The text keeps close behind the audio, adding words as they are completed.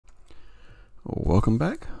Welcome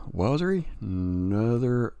back, Wowzery.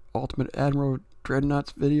 Another Ultimate Admiral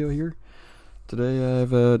Dreadnoughts video here. Today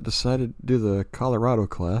I've decided to do the Colorado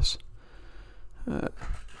class.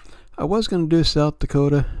 I was going to do South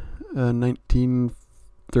Dakota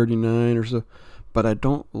 1939 or so, but I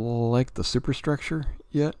don't like the superstructure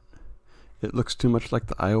yet. It looks too much like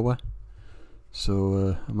the Iowa,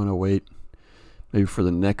 so I'm going to wait maybe for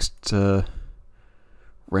the next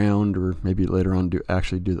round, or maybe later on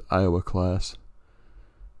actually do the Iowa class,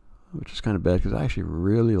 which is kind of bad because I actually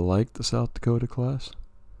really like the South Dakota class.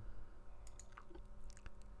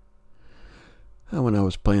 When I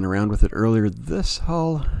was playing around with it earlier, this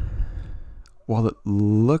hull, while it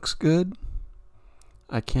looks good,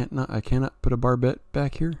 I cannot put a barbette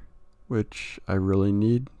back here, which I really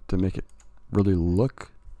need to make it really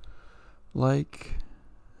look like.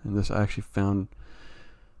 And this I actually found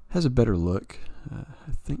has a better look. I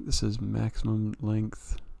think this is maximum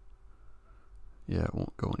length. Yeah, it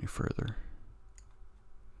won't go any further.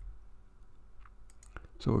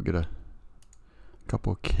 So we'll get a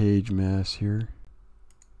couple cage mass here.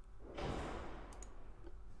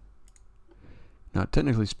 Now,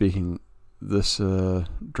 technically speaking, this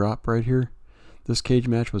drop right here, this cage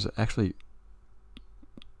match was actually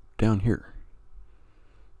down here.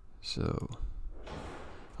 So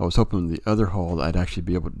I was hoping the other hull I'd actually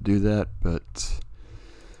be able to do that, but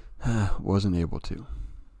wasn't able to.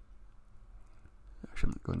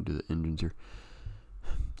 Actually, I'm going to do the engines here.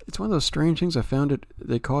 It's one of those strange things. I found it,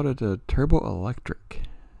 they called it a turbo electric.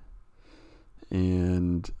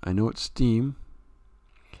 And I know it's steam,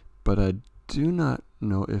 but I do not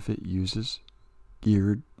know if it uses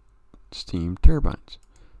geared steam turbines.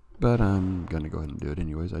 But I'm going to go ahead and do it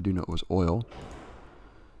anyways. I do know it was oil.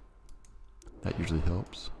 That usually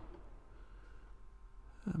helps.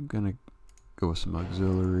 I'm going to go with some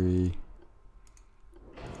auxiliary.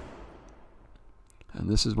 And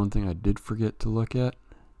this is one thing I did forget to look at.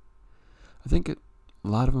 I think a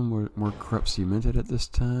lot of them were more corrupt cemented at this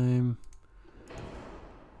time.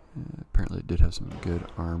 Apparently it did have some good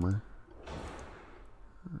armor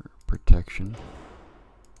or protection.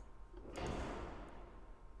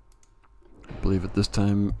 I believe at this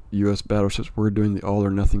time US battleships were doing the all or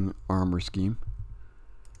nothing armor scheme.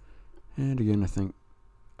 And again, I think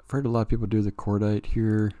I've heard a lot of people do the cordite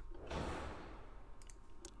here.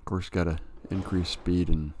 Of course, got to increase speed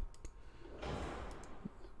and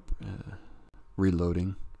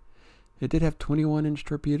reloading. It did have 21-inch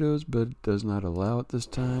torpedoes, but it does not allow it this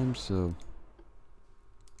time, so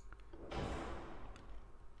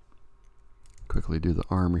quickly do the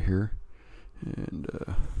armor here. And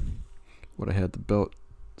what I had, the belt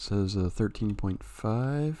says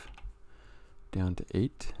 13.5 down to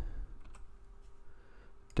 8.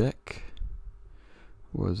 Deck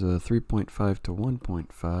was 3.5 to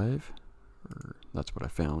 1.5, or that's what I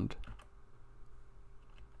found.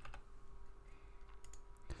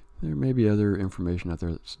 There may be other information out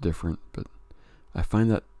there that's different, but I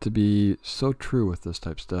find that to be so true with this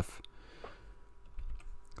type of stuff.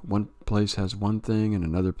 One place has one thing and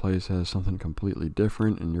another place has something completely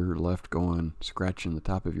different, and you're left going, scratching the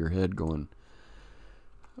top of your head going,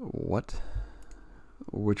 what?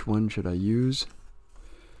 Which one should I use?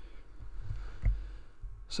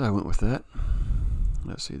 So I went with that.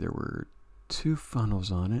 Let's see, there were 2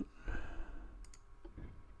 funnels on it.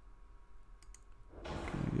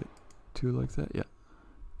 Can I get 2 like that? Yeah.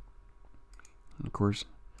 And of course,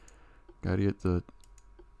 got to get the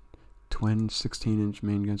twin 16-inch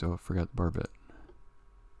main guns. Oh, I forgot the barbette.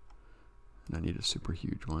 And I need a super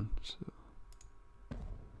huge one. So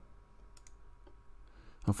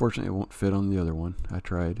unfortunately, it won't fit on the other one. I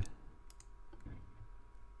tried.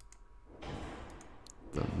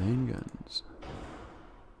 The main guns.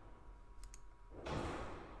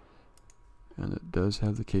 And it does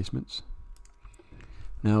have the casements.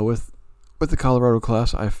 Now with the Colorado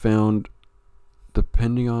class, I found,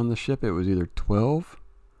 depending on the ship, it was either 12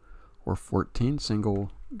 or 14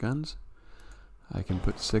 single guns. I can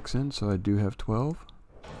put 6 in, so I do have 12.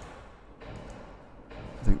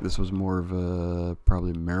 I think this was more of a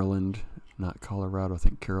probably Maryland, not Colorado. I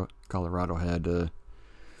think Colorado had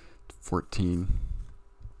 14.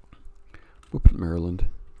 We'll put Maryland.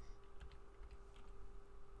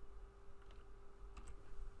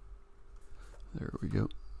 There we go.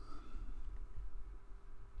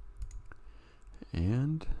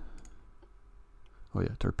 And, oh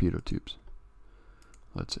yeah, torpedo tubes.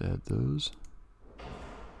 Let's add those.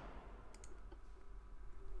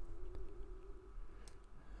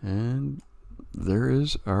 And there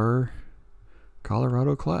is our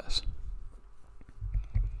Colorado class.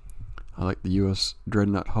 I like the US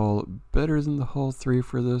Dreadnought hull better than the hull 3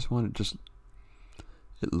 for this one. It just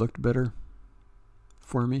it looked better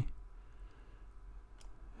for me.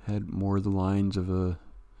 Had more of the lines of the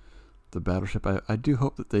battleship. I do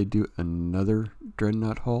hope that they do another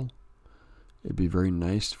Dreadnought hull. It'd be very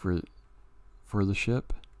nice for the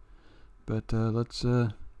ship. But let's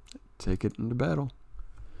take it into battle.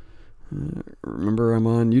 Remember, I'm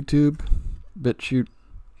on YouTube, BitChute.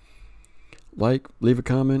 Like, leave a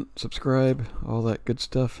comment, subscribe, all that good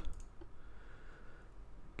stuff.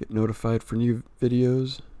 Get notified for new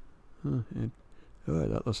videos. Oh,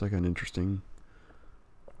 that looks like an interesting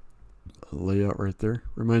layout right there.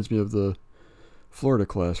 Reminds me of the Florida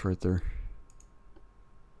class right there.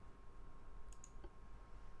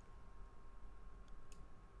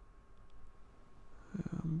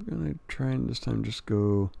 I'm gonna try and this time just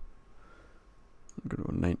go to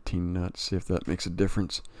a 19 knots, see if that makes a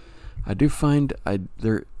difference. I do find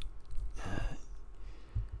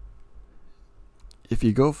if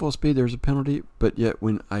you go full speed, there's a penalty, but yet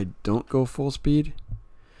when I don't go full speed,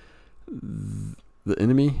 the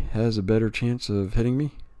enemy has a better chance of hitting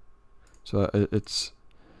me. So it's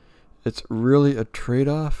really a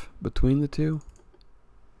trade-off between the two.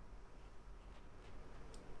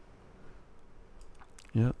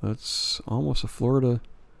 Yeah, that's almost a Florida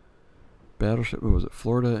battleship. What was it?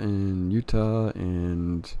 Florida and Utah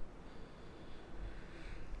and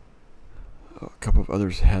a couple of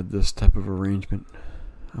others had this type of arrangement.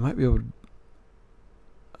 I might be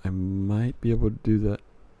able to do that.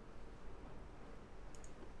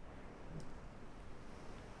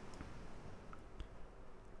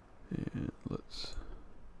 And let's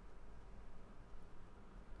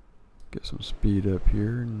get some speed up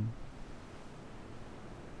here and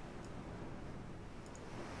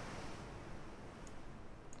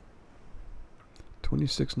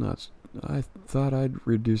 26 knots. I thought I'd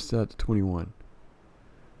reduce that to 21.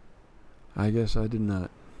 I guess I did not.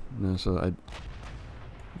 No, so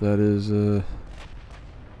that is a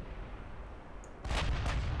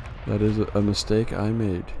mistake I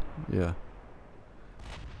made. Yeah.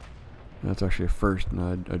 That's actually a first,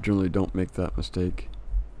 and I generally don't make that mistake.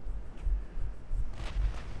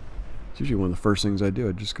 It's usually one of the first things I do.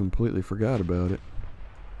 I just completely forgot about it.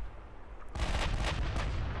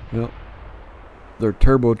 Well, they're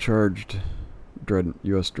turbocharged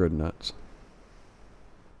US Dreadnoughts.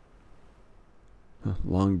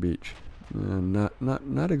 Long Beach.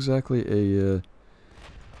 Not exactly a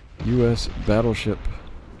US battleship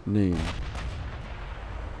name.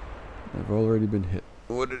 I've already been hit.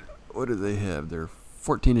 What do they have? They're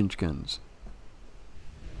 14-inch guns,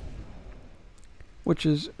 which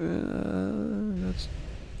is that's,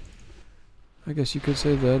 I guess you could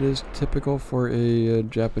say that is typical for a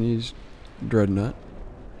Japanese dreadnought.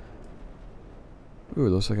 Ooh,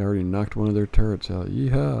 it looks like I already knocked one of their turrets out.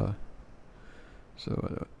 Yeehaw!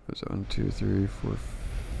 So was it 1, 2, 3, 4,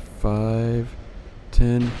 5,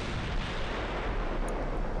 10.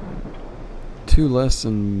 2 less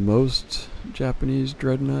than most Japanese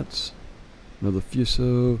dreadnoughts. Another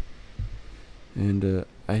Fuso and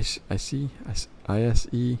ISA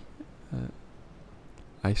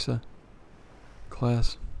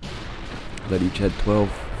class that each had 12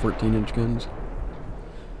 14-inch guns.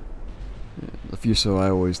 The Fuso I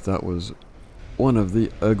always thought was one of the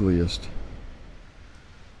ugliest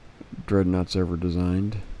dreadnoughts ever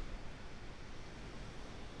designed.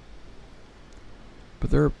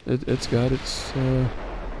 But it's got its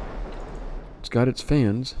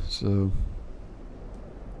fans, so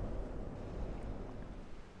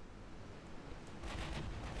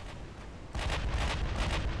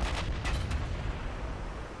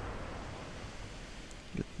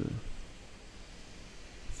get the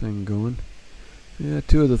thing going. Yeah,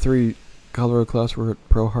 2 of the 3 Colorado class were at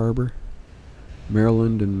Pearl Harbor,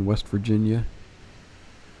 Maryland, and West Virginia.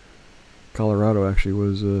 Colorado actually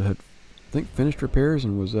was had, I think, finished repairs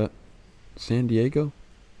and was at San Diego,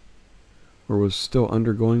 or was still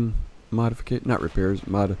undergoing modification, not repairs,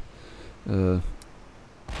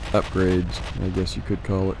 upgrades, I guess you could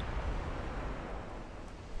call it.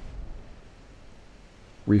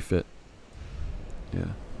 Refit.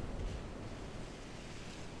 Yeah.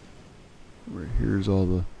 Where here's all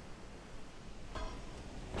the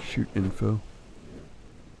shoot info.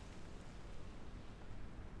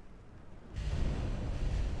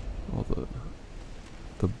 All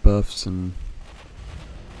the buffs and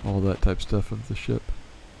all that type stuff of the ship.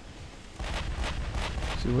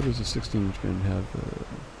 See, what does a 16-inch gun have?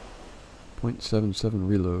 0.77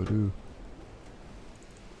 reload. Ooh.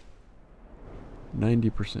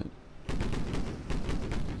 90%.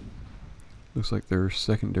 Looks like their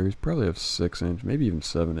secondaries probably have 6-inch, maybe even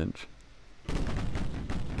 7-inch.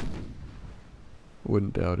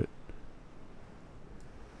 Wouldn't doubt it.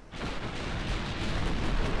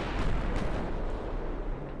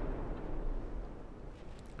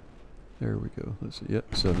 There we go. Let's see.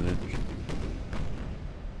 Yep, 7-inch.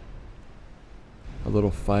 A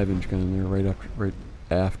little 5-inch gun in there, right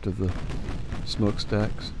after the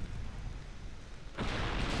smokestacks. A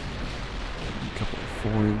couple of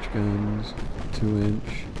 4-inch guns,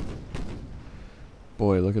 2-inch.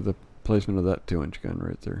 Boy, look at the placement of that 2-inch gun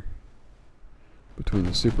right there. Between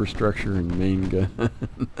the superstructure and main gun.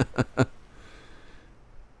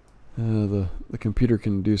 The computer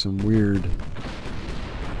can do some weird.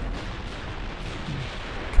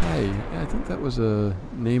 Kai, I think that was a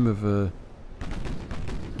name of a.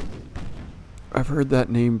 I've heard that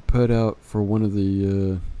name put out for one of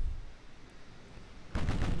the. I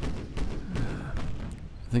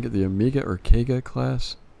think of the Amiga or Kega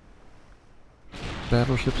class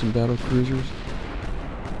battleships and battle cruisers.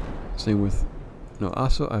 Same with. No,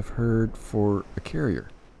 also I've heard for a carrier.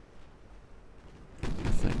 I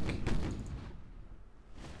think.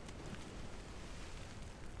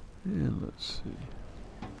 And let's see.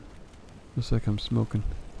 Looks like I'm smoking.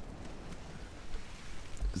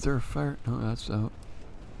 Is there a fire? No, that's out.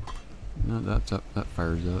 No, that's up. That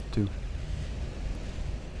fire's out too.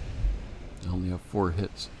 I only have 4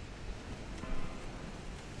 hits.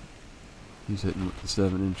 He's hitting with the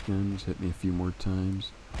 7-inch gun. He's hit me a few more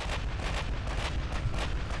times.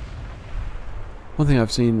 One thing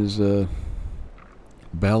I've seen is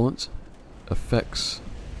balance affects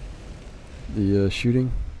the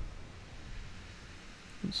shooting.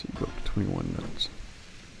 Let's see, go up to 21 knots.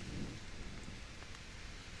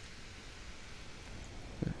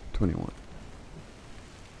 Okay, 21.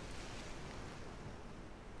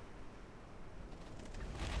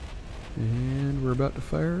 And we're about to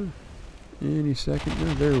fire any second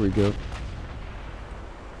now. There we go.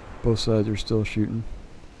 Both sides are still shooting.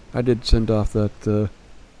 I did send off that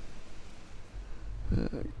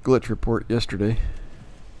glitch report yesterday.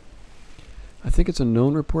 I think it's a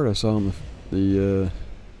known report. I saw on the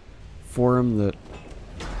forum that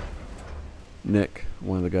Nick,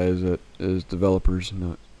 one of the guys that is developers,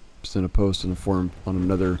 sent a post in the forum on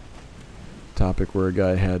another topic where a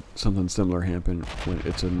guy had something similar happen when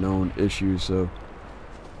it's a known issue, so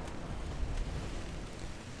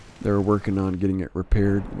they're working on getting it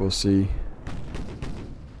repaired. We'll see.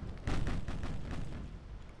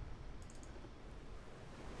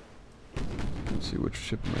 Let's see, which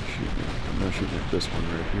ship am I shooting at? I'm not shooting at this one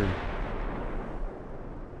right here.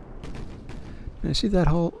 Now see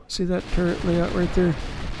that turret layout right there?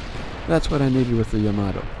 That's what I needed with the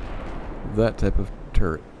Yamato. That type of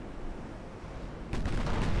turret.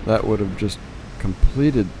 That would have just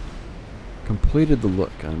completed the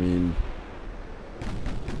look. I mean,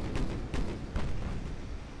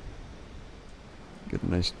 get a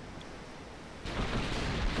nice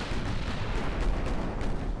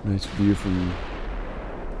view from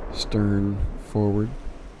stern forward.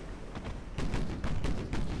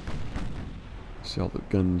 See all the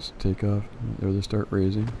guns take off. There they start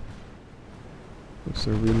raising. What's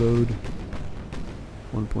their reload?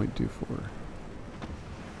 1.24.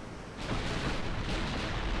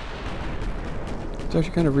 It's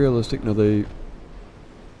actually kind of realistic. No, they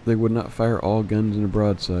would not fire all guns in a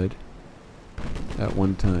broadside at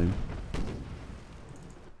one time.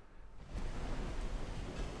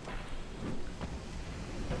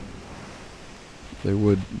 They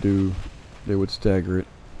would stagger it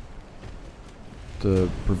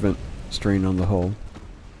to prevent strain on the hull.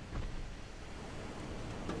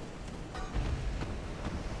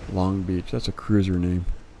 Long Beach, that's a cruiser name.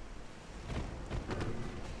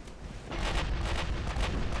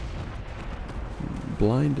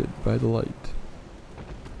 Blinded by the light.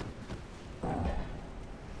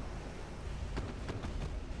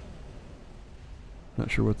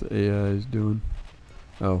 Not sure what the AI is doing.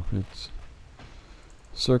 Oh, it's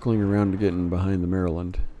circling around to get in behind the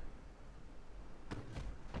Maryland.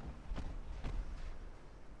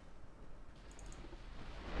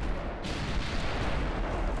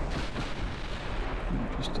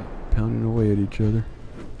 Just pounding away at each other.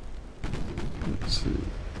 Let's see.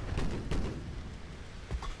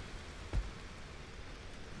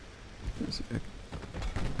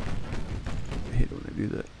 I hate when I do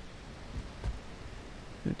that.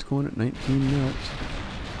 It's going at 19 knots.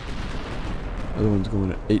 Other one's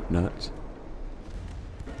going at 8 knots.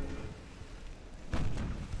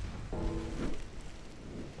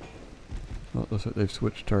 Oh, it looks like they've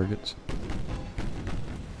switched targets.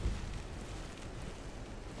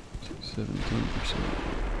 17%,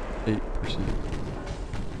 8%,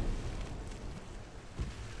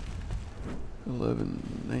 11,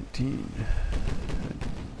 19.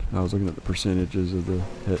 I was looking at the percentages of the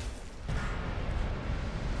hit.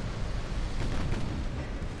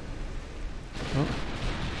 Oh.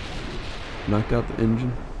 knocked out the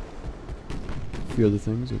engine. A few other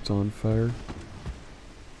things. It's on fire.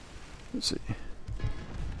 Let's see.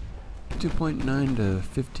 2.9 to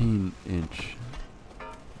 15 inch.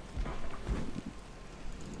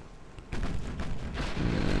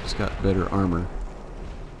 It's got better armor.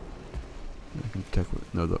 I can check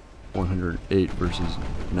with the 108 versus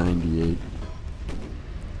 98.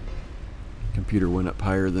 Computer went up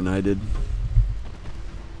higher than I did.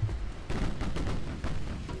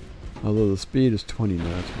 Although the speed is 20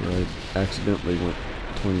 knots, where I accidentally went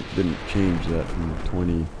 20, didn't change that from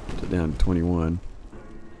 20 to down to 21.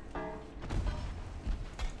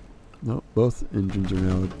 Nope, both engines are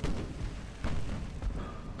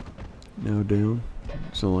now down.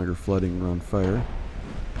 It's no longer flooding or on fire.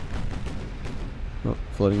 Oh,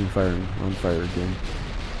 flooding and firing, on fire again.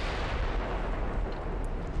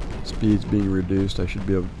 Speed's being reduced. I should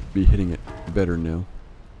be able to be hitting it better now.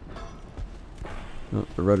 Oh,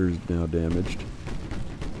 the rudder's now damaged.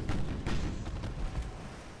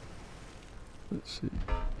 Let's see.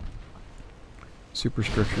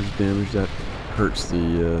 Superstructure's damaged. That hurts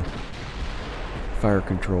the fire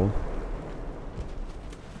control.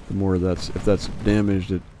 The more if that's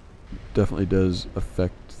damaged, it definitely does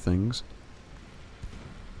affect things.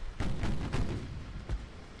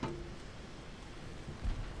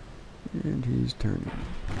 And he's turning.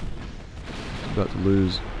 He's about to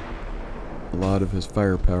lose a lot of his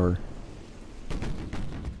firepower.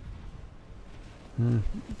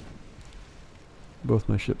 Both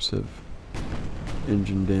my ships have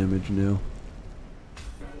engine damage now.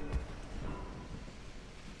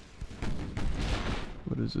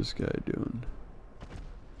 What is this guy doing?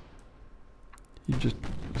 He's just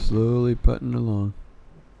slowly putting along.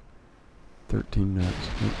 13 knots.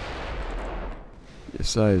 The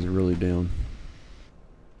SI is really down.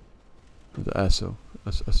 The ASO.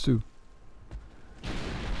 ASU.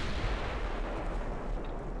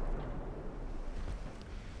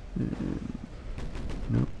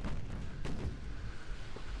 Nope.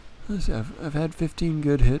 Let's see, I've had 15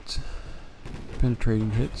 good hits.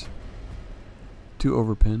 Penetrating hits. 2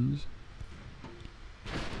 overpins.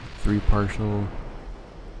 3 partial.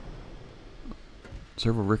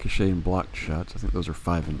 Several ricochet and blocked shots. I think those are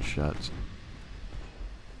 5-inch shots.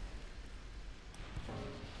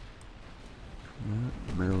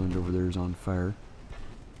 Maryland over there is on fire.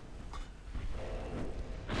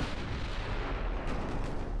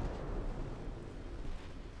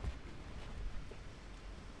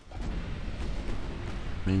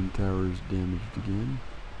 Main tower is damaged again.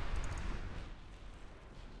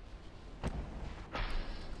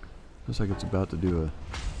 Looks like it's about to do a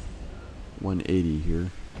 180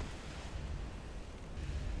 here.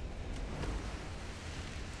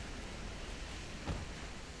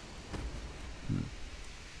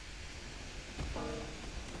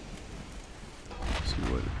 Let's see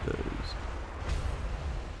what it does.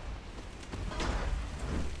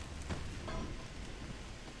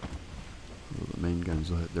 Well, the main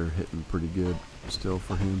guns, they're hitting pretty good still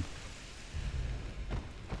for him.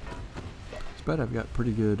 It's bad I've got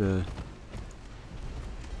pretty good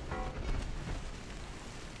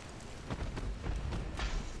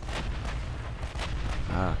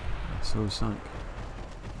so sunk.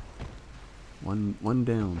 One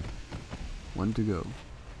down. 1 to go.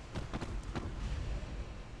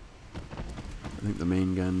 I think the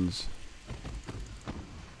main guns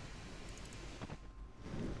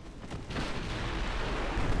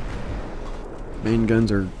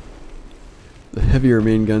are the heavier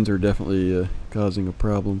main guns are definitely causing a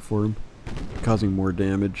problem for him, causing more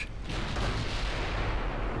damage.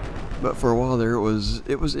 But for a while there, it was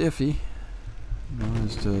iffy, you know,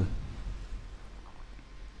 as to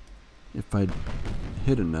if I'd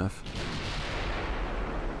hit enough.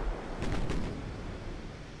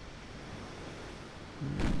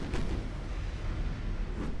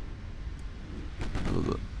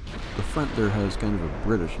 The front there has kind of a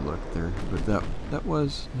British look there, but that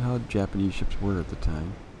was how Japanese ships were at the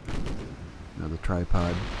time. You know, the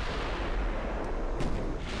tripod.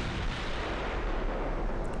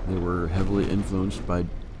 They were heavily influenced by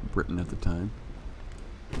Britain at the time.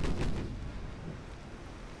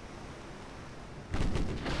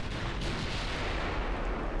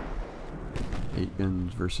 Eight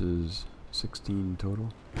guns versus 16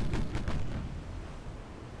 total.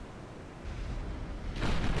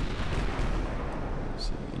 Let's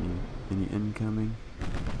see, any incoming?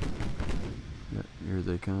 Yep, here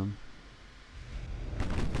they come.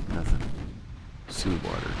 Nothing.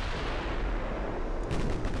 Seawater.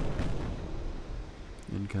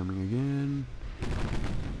 Incoming again.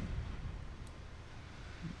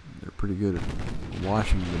 They're pretty good at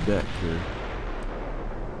washing the deck here.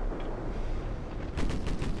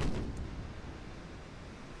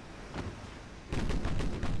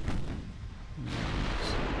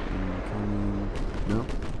 Nope.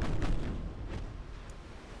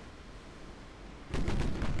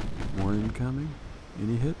 More incoming.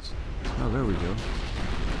 Any hits? Oh, there we go. I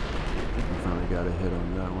think we finally got a hit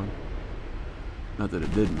on that one. Not that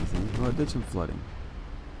it did anything. Well, it did some flooding.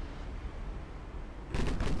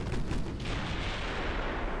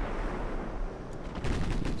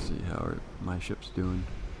 Let's see how my ship's doing.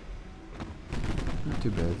 Not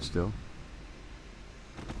too bad still.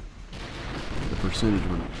 The percentage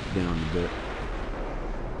went down a bit.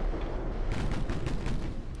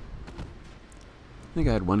 I think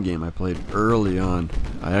I had one game I played early on.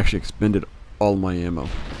 I actually expended all my ammo.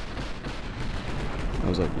 I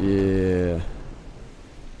was like, yeah.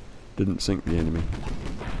 Didn't sink the enemy.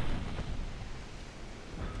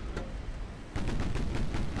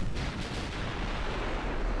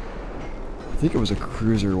 I think it was a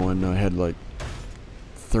cruiser one. I had like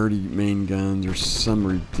 30 main guns or some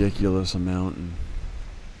ridiculous amount, and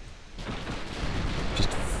just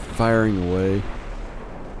firing away.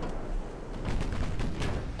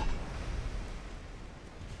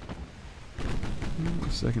 The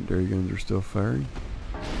secondary guns are still firing.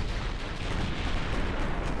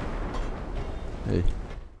 Hey,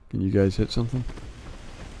 can you guys hit something?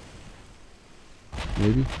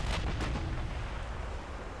 Maybe?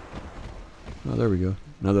 Oh, there we go.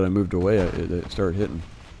 Now that I moved away, it started hitting.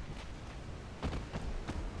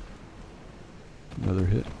 Another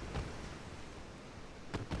hit.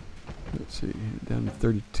 Let's see, down to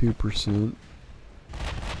 32%.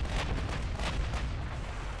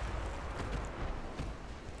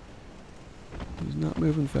 He's not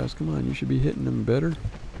moving fast. Come on, you should be hitting him better.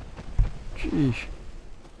 Sheesh.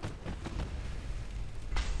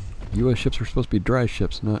 U.S. ships are supposed to be dry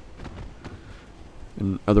ships, not...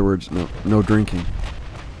 In other words, no drinking.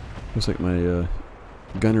 Looks like my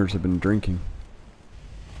gunners have been drinking.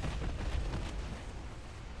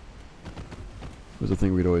 Was the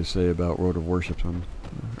thing we'd always say about World of Warships on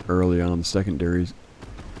early on, secondaries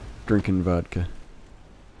drinking vodka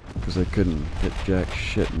because they couldn't hit jack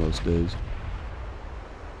shit most days.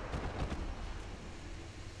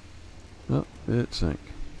 Oh, it sank.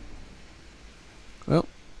 Well,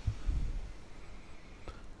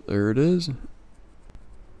 there it is.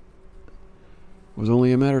 Was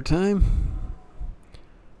only a matter of time.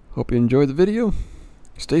 Hope you enjoyed the video.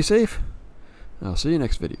 Stay safe. I'll see you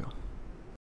next video.